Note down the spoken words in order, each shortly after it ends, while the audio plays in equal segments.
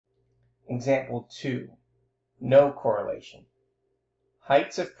Example 2. No correlation.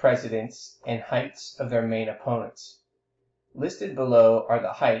 Heights of presidents and heights of their main opponents. Listed below are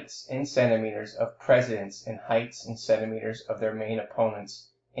the heights in centimeters of presidents and heights in centimeters of their main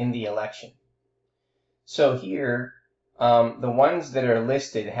opponents in the election. So here, the ones that are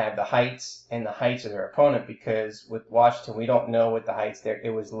listed have the heights and the heights of their opponent, because with Washington, we don't know what the heights there.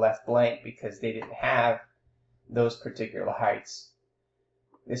 It was left blank because they didn't have those particular heights.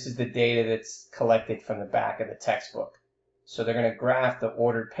 This is the data that's collected from the back of the textbook. So they're going to graph the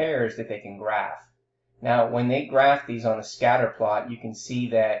ordered pairs that they can graph. Now, when they graph these on a scatter plot, you can see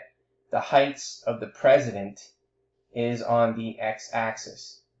that the heights of the president is on the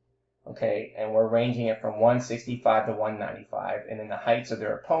x-axis. Okay, and we're ranging it from 165 to 195, and then the heights of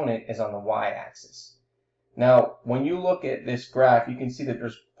their opponent is on the y-axis. Now, when you look at this graph, you can see that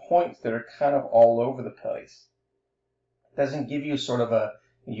there's points that are kind of all over the place. It doesn't give you sort of a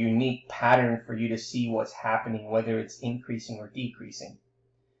unique pattern for you to see what's happening, whether it's increasing or decreasing.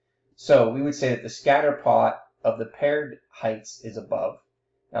 So we would say that the scatter plot of the paired heights is above.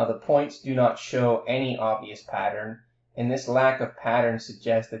 Now the points do not show any obvious pattern, and this lack of pattern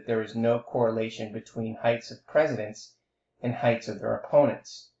suggests that there is no correlation between heights of presidents and heights of their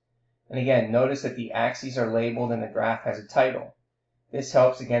opponents. And again, notice that the axes are labeled and the graph has a title. This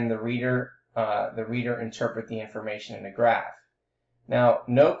helps, again, the reader interpret the information in the graph. Now,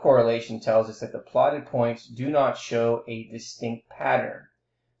 no correlation tells us that the plotted points do not show a distinct pattern.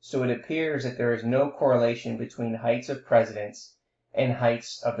 So it appears that there is no correlation between heights of presidents and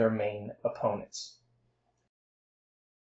heights of their main opponents.